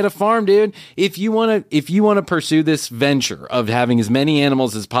 Yeah, get a farm, dude. If you want to pursue this venture of having as many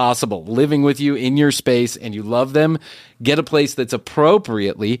animals as possible living with you in your space and you love them, get a place that's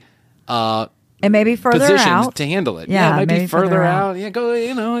appropriately And maybe further positioned out to handle it. Yeah, it might be maybe further out. Yeah,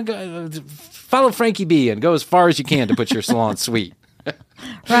 go follow Frankie B and go as far as you can to put your salon suite.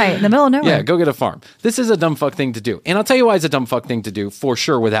 right in the middle of nowhere. Yeah, go get a farm. This is a dumb fuck thing to do. And I'll tell you why it's a dumb fuck thing to do, for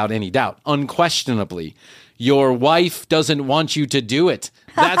sure, without any doubt. Unquestionably, your wife doesn't want you to do it.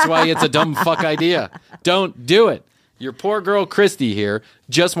 That's why it's a dumb fuck idea. Don't do it. Your poor girl Christy here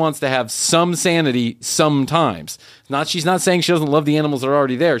just wants to have some sanity sometimes. She's not saying she doesn't love the animals that are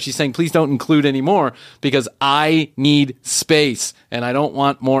already there. She's saying, please don't include any more because I need space and I don't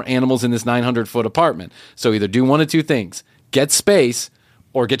want more animals in this 900-foot apartment. So either do one of 2 things. Get space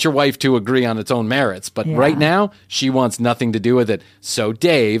or get your wife to agree on its own merits. But right now, she wants nothing to do with it. So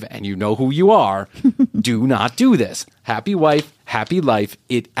Dave, and you know who you are, do not do this. Happy wife, happy life.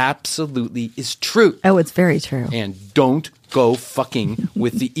 It absolutely is true. Oh, it's very true. And don't go fucking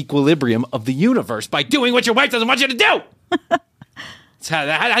with the equilibrium of the universe by doing what your wife doesn't want you to do.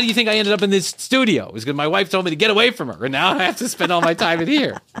 How do you think I ended up in this studio? It was because my wife told me to get away from her, and now I have to spend all my time in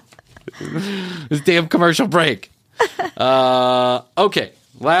here. This damn commercial break. Okay,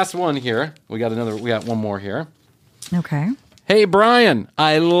 last one here. We got one more here. Okay. Hey, Brian,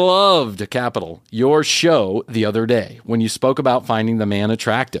 I loved Capital, your show the other day when you spoke about finding the man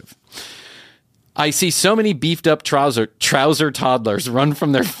attractive. I see so many beefed up trouser toddlers run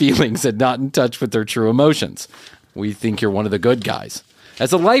from their feelings and not in touch with their true emotions. We think you're one of the good guys.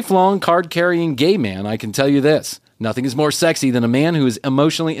 As a lifelong card-carrying gay man, I can tell you this. Nothing is more sexy than a man who is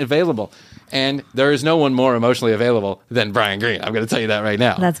emotionally available. And there is no one more emotionally available than Brian Green. I'm going to tell you that right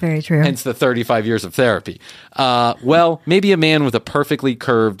now. That's very true. Hence the 35 years of therapy. Well, maybe a man with a perfectly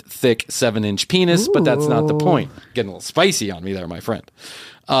curved, thick 7-inch penis, but that's not the point. Getting a little spicy on me there, my friend.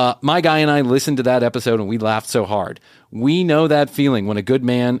 My guy and I listened to that episode and we laughed so hard. We know that feeling when a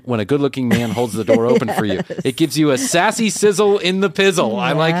good-looking man holds the door open for you. It gives you a sassy sizzle in the pizzle.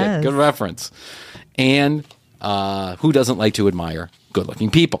 I like it. Good reference. And who doesn't like to admire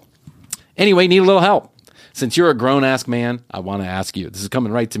good-looking people? Anyway, need a little help. Since you're a grown-ass man, I want to ask you. This is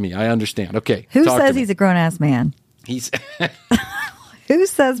coming right to me. I understand. Okay. Who says he's a grown-ass man? He's... Who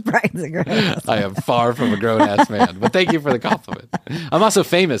says Brian's a grown-ass man? I am far from a grown-ass man, but thank you for the compliment. I'm also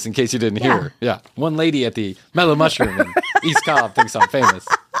famous, in case you didn't hear. Yeah. One lady at the Mellow Mushroom in East Cobb thinks I'm famous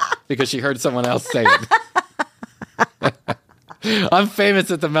because she heard someone else say it. I'm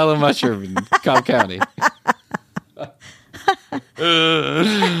famous at the Mellow Mushroom in Cobb County.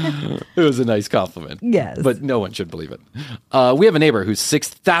 It was a nice compliment. Yes. But no one should believe it. We have a neighbor who's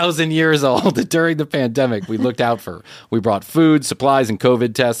 6,000 years old. During the pandemic, we looked out for her. We brought food, supplies, and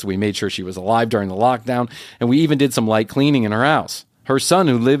COVID tests. We made sure she was alive during the lockdown. And we even did some light cleaning in her house. Her son,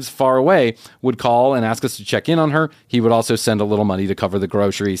 who lives far away, would call and ask us to check in on her. He would also send a little money to cover the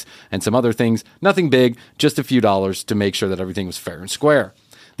groceries and some other things. Nothing big, just a few dollars to make sure that everything was fair and square.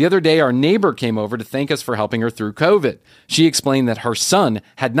 The other day, our neighbor came over to thank us for helping her through COVID. She explained that her son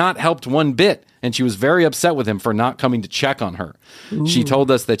had not helped one bit, and she was very upset with him for not coming to check on her. Ooh. She told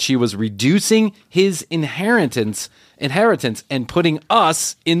us that she was reducing his inheritance and putting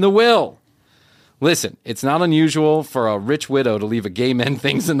us in the will. Listen, it's not unusual for a rich widow to leave a gay man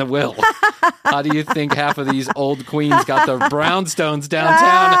things in the will. How do you think half of these old queens got their brownstones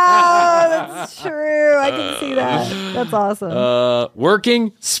downtown? That's true. I can see that. That's awesome.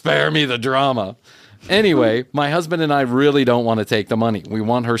 Working? Spare me the drama. Anyway, my husband and I really don't want to take the money. We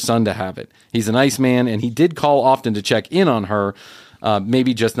want her son to have it. He's a nice man, and he did call often to check in on her,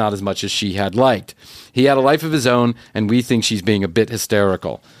 maybe just not as much as she had liked. He had a life of his own, and we think she's being a bit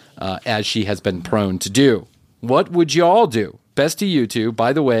hysterical. As she has been prone to do. What would you all do? Best to you two.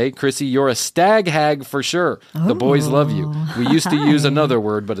 By the way, Chrissy, you're a stag hag for sure. Oh, the boys love you. We used to use another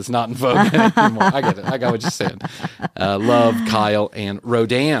word, but it's not in vogue anymore. I get it. I got what you're saying. Love, Kyle, and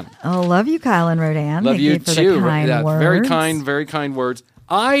Rodan. Oh, love you, Kyle and Rodan. Love Thank you for too. The kind words. Very kind words.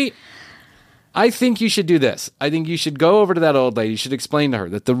 I think you should do this. I think you should go over to that old lady. You should explain to her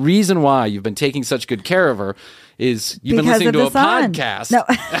that the reason why you've been taking such good care of her is you've been listening to a podcast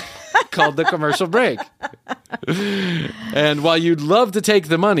called The Commercial Break. And while you'd love to take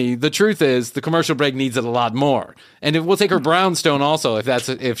the money, the truth is the commercial break needs it a lot more. And we'll take her brownstone also if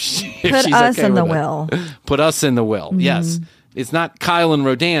she's okay with it. Put us in the will. Put us in the will. Mm-hmm. Yes. It's not Kyle and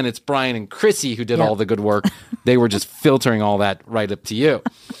Rodan, it's Brian and Chrissy who did all the good work. They were just filtering all that right up to you.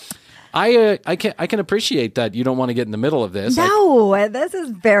 I can appreciate that you don't want to get in the middle of this. No, this is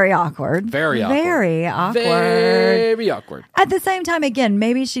very awkward. Very awkward. Very awkward. Very awkward. At the same time, again,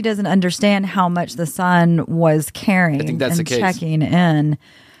 maybe she doesn't understand how much the son was carrying. I think that's and the case. Checking in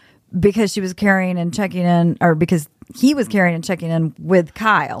because she was carrying and checking in, or because he was carrying and checking in with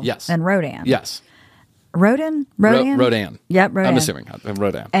Kyle. Yes. And Rodan. Yes. Rodan? Rodan. Yep, Rodan. I'm assuming.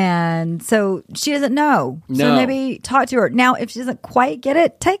 Rodan. And so she doesn't know. No. So maybe talk to her. Now, if she doesn't quite get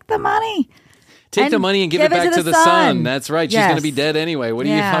it, take the money. Take the money and give it back to the son. That's right. She's going to be dead anyway. What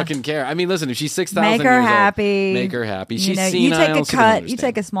do you fucking care? I mean, listen, if she's 6,000 years old. Make her happy. Make her happy. She's senile. You take a cut. You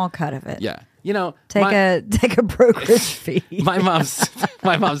take a small cut of it. Yeah. You know, take a brokerage fee. My mom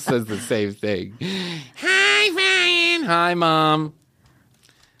says the same thing. Hi, Brian. Hi, Mom.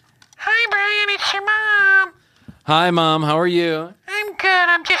 Hi, Brian. It's your mom. Hi, Mom. How are you? I'm good.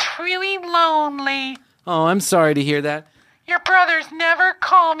 I'm just really lonely. Oh, I'm sorry to hear that. Your brothers never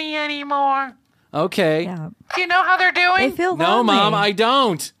call me anymore. Okay. Yeah. Do you know how they're doing? They feel lonely. No, Mom, I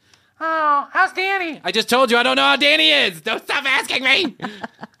don't. Oh, how's Danny? I just told you I don't know how Danny is. Don't stop asking me.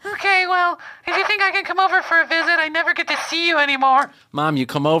 Okay, well, if you think I can come over for a visit, I never get to see you anymore. Mom, you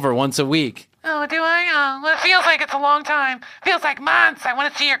come over once a week. Oh, do I? Oh, well, it feels like it's a long time. Feels like months. I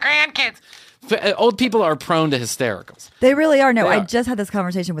want to see your grandkids. Old people are prone to hystericals. They really are. No, I just had this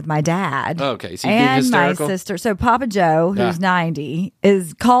conversation with my dad. Okay, so you being hysterical? My sister. So Papa Joe, who's 90,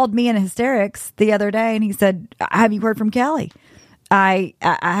 called me in hysterics the other day, and he said, "Have you heard from Kelly?" I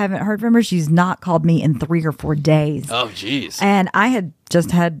haven't heard from her. She's not called me in 3 or 4 days. Oh, jeez. And I had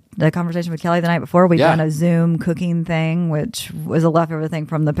just had a conversation with Kelly the night before. We'd done a Zoom cooking thing, which was a leftover thing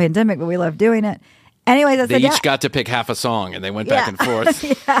from the pandemic, but we loved doing it. Anyways, I they said, each got to pick half a song, and they went back and forth.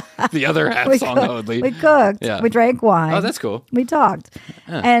 The other half song only. We cooked. Yeah. We drank wine. Oh, that's cool. We talked.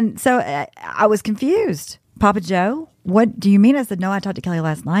 And so I was confused. Papa Joe, what do you mean? I said, no, I talked to Kelly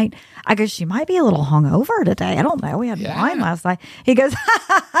last night. I go, she might be a little hungover today. I don't know. We had wine last night. He goes,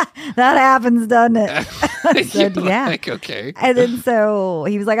 that happens, doesn't it? I said, yeah. Like, okay. And then so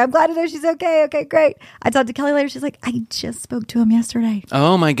he was like, I'm glad to know she's okay. Okay, great. I talked to Kelly later. She's like, I just spoke to him yesterday.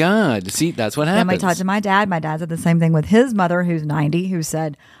 Oh, my God. See, that's what happens. Then we talked to my dad. My dad said the same thing with his mother, who's 90, who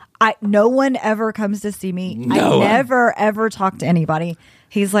said, no one ever comes to see me. I never, ever talk to anybody.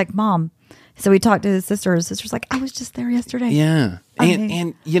 He's like, Mom. So we talked to his sister. His sister's like, I was just there yesterday. Yeah.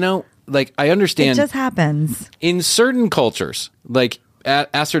 And you know, like, I understand. It just happens. In certain cultures, like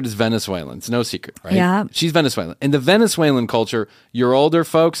Astrid is Venezuelan. It's no secret, right? Yeah. She's Venezuelan. In the Venezuelan culture, your older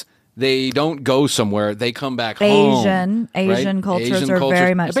folks, they don't go somewhere. They come back home. Asian cultures are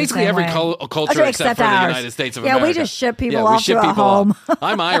very much basically the same every way. Culture except for the United States of America. Yeah, we just ship people off to a home.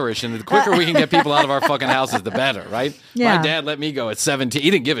 I'm Irish, and the quicker we can get people out of our fucking houses, the better, right? Yeah. My dad let me go at 17.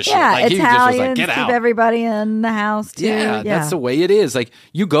 He didn't give a shit. Yeah, like, he just was like, get out. Keep everybody in the house too. Yeah, that's the way it is. Like,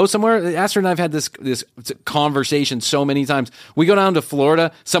 you go somewhere. Astrid and I've had this conversation so many times. We go down to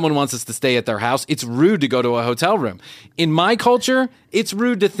Florida. Someone wants us to stay at their house. It's rude to go to a hotel room. In my culture, it's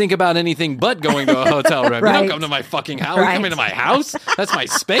rude to think about anything but going to a hotel room. Right. You don't come to my fucking house. You come into my house? That's my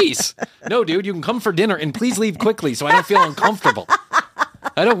space. No, dude, you can come for dinner, and please leave quickly so I don't feel uncomfortable.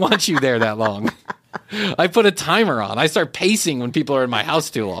 I don't want you there that long. I put a timer on. I start pacing when people are in my house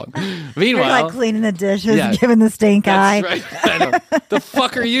too long. Meanwhile, you're like cleaning the dishes, giving the stink eye. Right. I know. The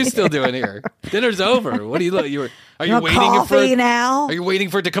fuck are you still doing here? Dinner's over. What do you look? Are you waiting coffee for it now? Are you waiting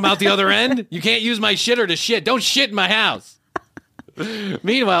for it to come out the other end? You can't use my shitter to shit. Don't shit in my house.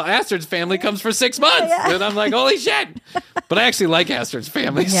 Meanwhile, Astrid's family comes for 6 months, and I'm like, holy shit! But I actually like Astrid's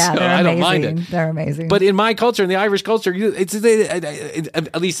family, so I don't mind it. They're amazing. But in my culture, in the Irish culture,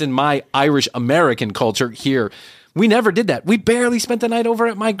 at least in my Irish American culture here, we never did that. We barely spent the night over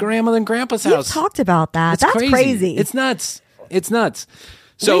at my grandmother and grandpa's house. You've talked about that. That's crazy. It's nuts. It's nuts.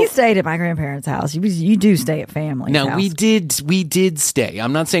 So we stayed at my grandparents' house. You do stay at family's house. Now, we did stay.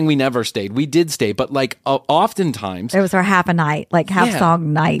 I'm not saying we never stayed. We did stay, but like oftentimes it was our half a night, like half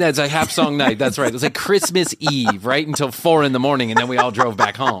song night. That's a half song night. That's right. It was like Christmas Eve, right until 4 a.m, and then we all drove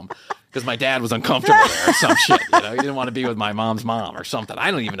back home because my dad was uncomfortable there or some shit. You know, he didn't want to be with my mom's mom or something.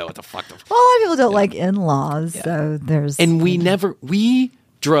 I don't even know what the fuck. Well, a lot of people don't like in-laws, so there's. And we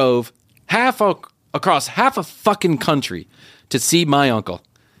drove across half a fucking country to see my uncle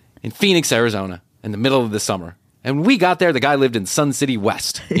in Phoenix, Arizona, in the middle of the summer. And when we got there, the guy lived in Sun City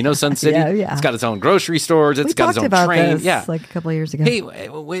West. You know Sun City? Yeah. It's got its own grocery stores. It's got its own train. This, like a couple of years ago. Hey,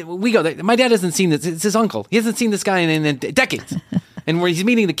 we go there. My dad hasn't seen this. It's his uncle. He hasn't seen this guy in decades. And where he's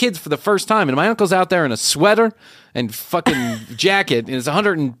meeting the kids for the first time. And my uncle's out there in a sweater and fucking jacket. And it's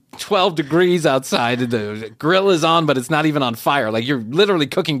 112 degrees outside. And the grill is on, but it's not even on fire. Like, you're literally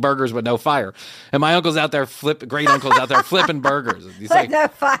cooking burgers with no fire. And my uncle's out there great uncle's out there flipping burgers. He's like, no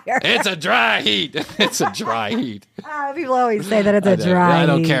fire. It's a dry heat. It's a dry heat. People always say that it's a dry heat. I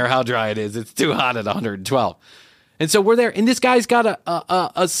don't care how dry it is. It's too hot at 112. And so we're there, and this guy's got a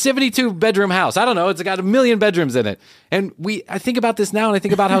 72-bedroom house. I don't know. It's got 1 million bedrooms in it. And I think about this now, and I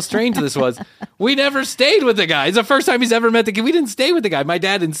think about how strange this was. We never stayed with the guy. It's the first time he's ever met the guy. We didn't stay with the guy. My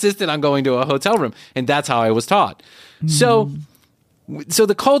dad insisted on going to a hotel room, and that's how I was taught. So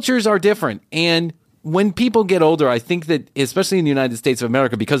the cultures are different. And when people get older, I think that, especially in the United States of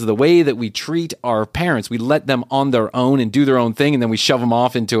America, because of the way that we treat our parents, we let them on their own and do their own thing, and then we shove them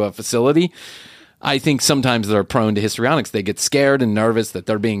off into a facility. I think sometimes they're prone to histrionics. They get scared and nervous that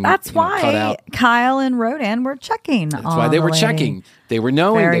they're being cut out. Kyle and Rodan were checking. That's why they were checking. They were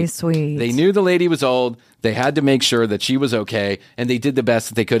knowing. Very sweet. They knew the lady was old. They had to make sure that she was okay, and they did the best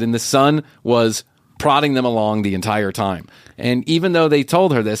that they could. And the son was prodding them along the entire time. And even though they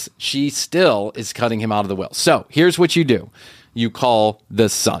told her this, she still is cutting him out of the will. So here's what you do. You call the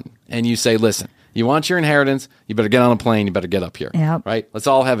son, and you say, listen, you want your inheritance, you better get on a plane, you better get up here. Yep. Right? Let's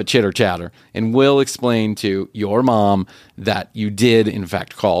all have a chitter chatter. And we'll explain to your mom that you did, in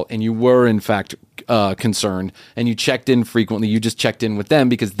fact, call, and you were, in fact, concerned, and you checked in frequently. You just checked in with them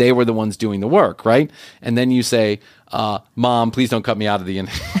because they were the ones doing the work, right? And then you say, Mom, please don't cut me out of the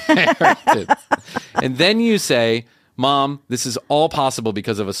inheritance. And then you say, Mom, this is all possible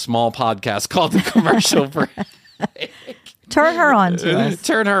because of a small podcast called The Commercial Break. Turn her on to us.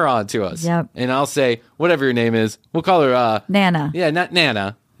 Turn her on to us. Yep. And I'll say, whatever your name is, we'll call her Nana. Yeah, not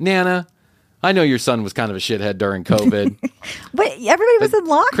Nana. Nana, I know your son was kind of a shithead during COVID. But everybody was in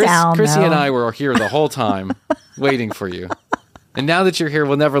lockdown. Chrissy though. and I were here the whole time waiting for you. And now that you're here,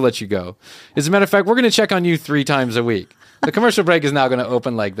 we'll never let you go. As a matter of fact, we're going to check on you 3 times a week. The commercial break is now going to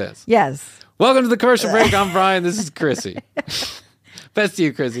open like this. Yes. Welcome to the commercial break. I'm Brian. This is Chrissy. Best to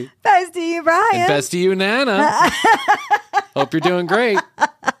you, Chrissy. Best to you, Brian. And best to you, Nana. Hope you're doing great.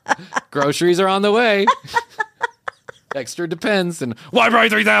 Groceries are on the way. Extra depends. And why Brian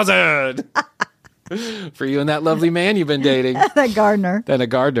 3000? For you and that lovely man you've been dating. That gardener. And a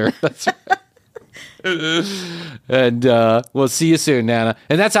gardener. That's right. And we'll see you soon, Nana.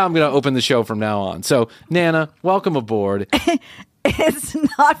 And that's how I'm going to open the show from now on. So, Nana, welcome aboard. It's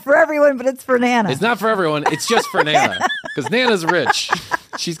not for everyone, but it's for Nana. It's not for everyone. It's just for Nana. Because Nana's rich.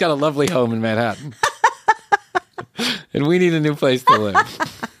 She's got a lovely home in Manhattan. And we need a new place to live.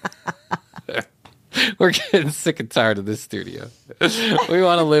 We're getting sick and tired of this studio. We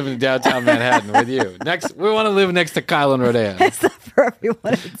want to live in downtown Manhattan with you. Next, we want to live next to Kyle and Rodan. It's not for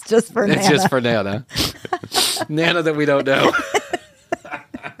everyone. It's just for Nana. It's just for Nana. Nana that we don't know.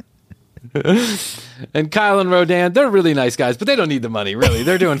 And Kyle and Rodan, they're really nice guys, but they don't need the money, really.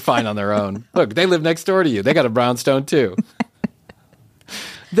 They're doing fine on their own. Look, they live next door to you. They got a brownstone, too.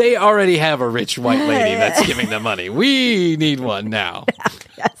 They already have a rich white lady that's giving them money. We need one now.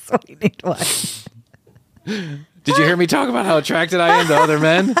 Yes, we need one. Did you hear me talk about how attracted I am to other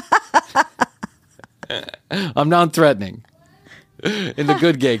men? I'm non-threatening. In the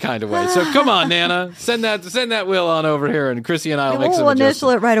good gay kind of way. So come on, Nana. Send that will on over here, and Chrissy and I will make some We'll initial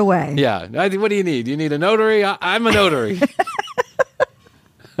it right away. Yeah. What do you need? You need a notary? I'm a notary.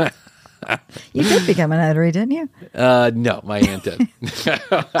 You did become a notary, didn't you? No, my aunt did.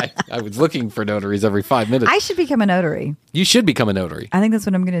 I was looking for notaries every 5 minutes. I should become a notary. You should become a notary. I think that's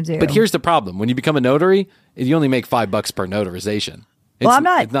what I'm going to do. But here's the problem. When you become a notary, you only make $5 per notarization. Well, I'm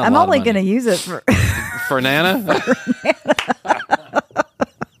not. It's not I'm a lot only of money. going to use it for For Nana?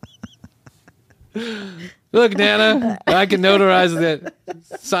 Look, Nana, I can notarize that,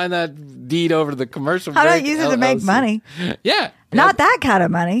 sign that deed over to the commercial I break. don't use it to make LLC. money. Yeah. Not that kind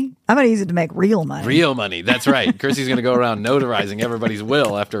of money. I'm going to use it to make real money. Real money. That's right. Chrissy's going to go around notarizing everybody's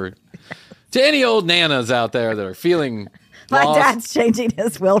will after. To any old Nanas out there that are feeling My lost. dad's changing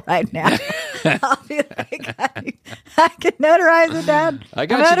his will right now. I'll be like, I can notarize it, Dad. I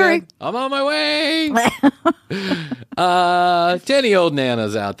got I'm you, notary. Dad. I'm on my way. To any old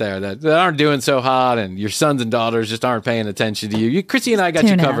Nanas out there that aren't doing so hot and your sons and daughters just aren't paying attention to you. Chrissy and I got you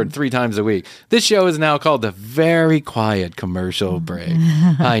Tune in. covered 3 times a week. This show is now called The Very Quiet Commercial Break.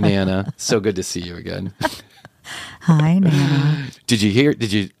 Hi, Nana. So good to see you again. Hi, Nana.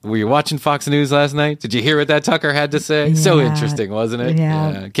 Were you watching Fox News last night? Did you hear what that Tucker had to say? So Yeah. interesting, wasn't it?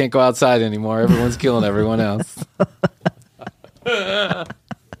 Yeah. Can't go outside anymore. Everyone's killing everyone else.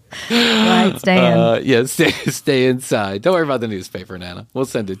 Right, stay in. Stay inside. Don't worry about the newspaper, Nana. We'll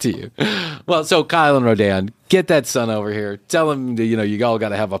send it to you. Well, so Kyle and Rodan, get that son over here. Tell him that, you all got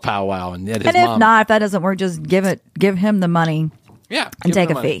to have a powwow. And his And if mom, not, if that doesn't work, just give him the money yeah, and give him take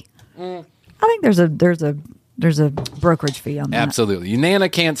the a money. fee. I think there's a brokerage fee on that. Absolutely. Nana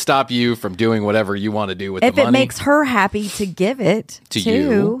can't stop you from doing whatever you want to do with If the money. it makes her happy to give it To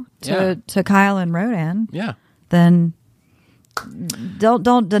you. to Kyle and Rodan, Yeah. then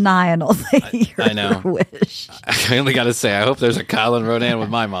don't deny an old lady I know. her wish. I only got to say, I hope there's a Kyle and Rodan with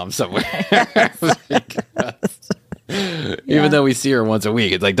my mom somewhere. Even though we see her once a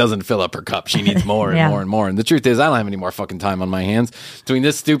week, it doesn't fill up her cup. She needs more and Yeah. more and more. And the truth is, I don't have any more fucking time on my hands between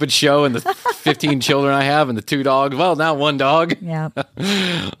this stupid show and the 15 children I have and the 2 dogs. Well, now 1 dog. Yeah.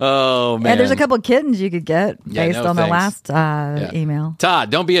 Oh man. And there's a couple of kittens you could get Yeah, based no, on the thanks. last email. Todd,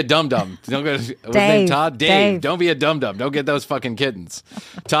 don't be a dum dum. Don't go. What's his name? Dave. Todd. Dave. Don't be a dum dum. Don't get those fucking kittens.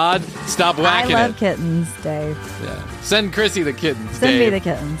 Todd, stop I whacking love it. kittens, Dave. Yeah. Send Chrissy the kittens. Send me Dave. the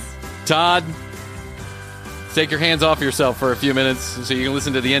kittens. Todd, take your hands off yourself for a few minutes so you can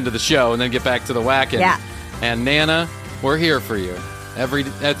listen to the end of the show and then get back to the whacking. Yeah. And Nana, we're here for you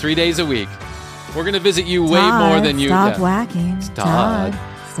 3 days a week. We're going to visit you way Todd, more than you. Stop yeah. whacking. Todd.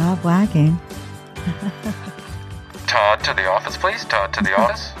 Stop whacking. Todd to the office, please. Todd to the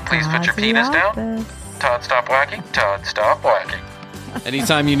office. Please put your Todd to the penis down. office. Todd, stop whacking. Todd, stop whacking.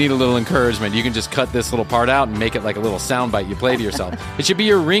 Anytime you need a little encouragement, you can just cut this little part out and make it like a little soundbite you play to yourself. It should be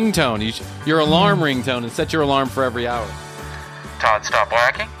your ringtone, your alarm ringtone, and set your alarm for every hour. Todd, stop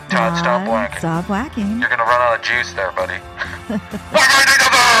whacking. Todd, stop whacking. Stop whacking. You're gonna run out of juice there, buddy.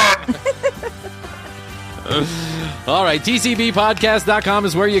 All right, tcbpodcast.com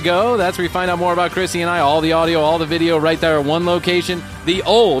is where you go. That's where you find out more about Chrissy and I. All the audio, all the video right there at one location. The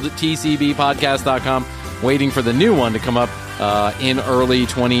old tcbpodcast.com. Waiting for the new one to come up in early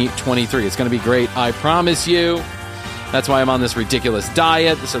 2023. It's going to be great, I promise you. That's why I'm on this ridiculous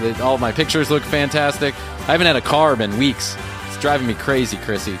diet, so that all of my pictures look fantastic. I haven't had a carb in weeks. It's driving me crazy,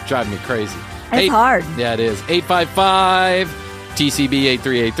 Chrissy. Driving me crazy. It's hard. Yeah, it is.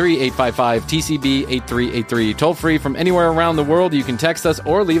 855-TCB-8383, 855-TCB-8383. Toll free from anywhere around the world. You can text us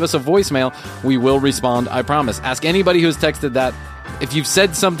or leave us a voicemail. We will respond, I promise. Ask anybody who's texted that. If you've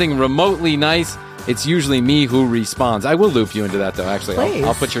said something remotely nice, it's usually me who responds. I will loop you into that, though, actually.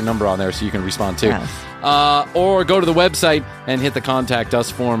 I'll put your number on there so you can respond, too. Yes. Or go to the website and hit the Contact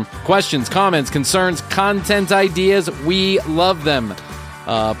Us form. Questions, comments, concerns, content ideas, we love them.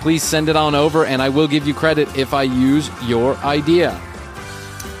 Please send it on over, and I will give you credit if I use your idea.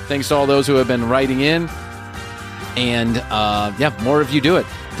 Thanks to all those who have been writing in. And, more of you do it.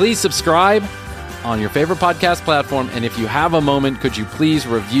 Please subscribe on your favorite podcast platform, and if you have a moment, could you please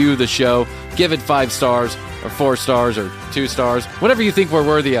review the show? Give it 5 stars, or 4 stars, or 2 stars, whatever you think we're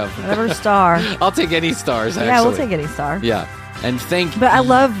worthy of. Whatever star. I'll take any stars, actually. Yeah, we'll take any star. Yeah. And But I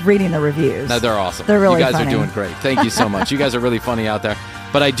love reading the reviews. No, they're awesome. They're really You guys funny. are doing great. Thank you so much. You guys are really funny out there.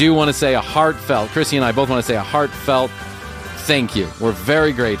 But I do want to say a heartfelt, Chrissy and I both want to say a heartfelt thank you. We're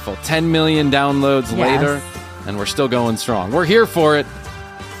very grateful. 10 million downloads later, and we're still going strong. We're here for it.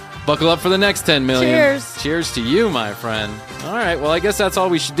 Buckle up for the next 10 million. Cheers. Cheers to you, my friend. All right, well, I guess that's all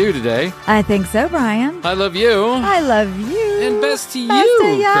we should do today. I think so, Brian. I love you. I love you. And best to Best you,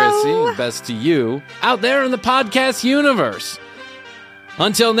 to you. Chrissy. And best to you out there in the podcast universe.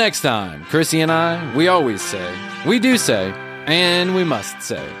 Until next time, Chrissy and I, we always say, we do say, and we must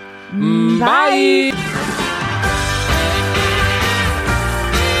say, Bye. bye.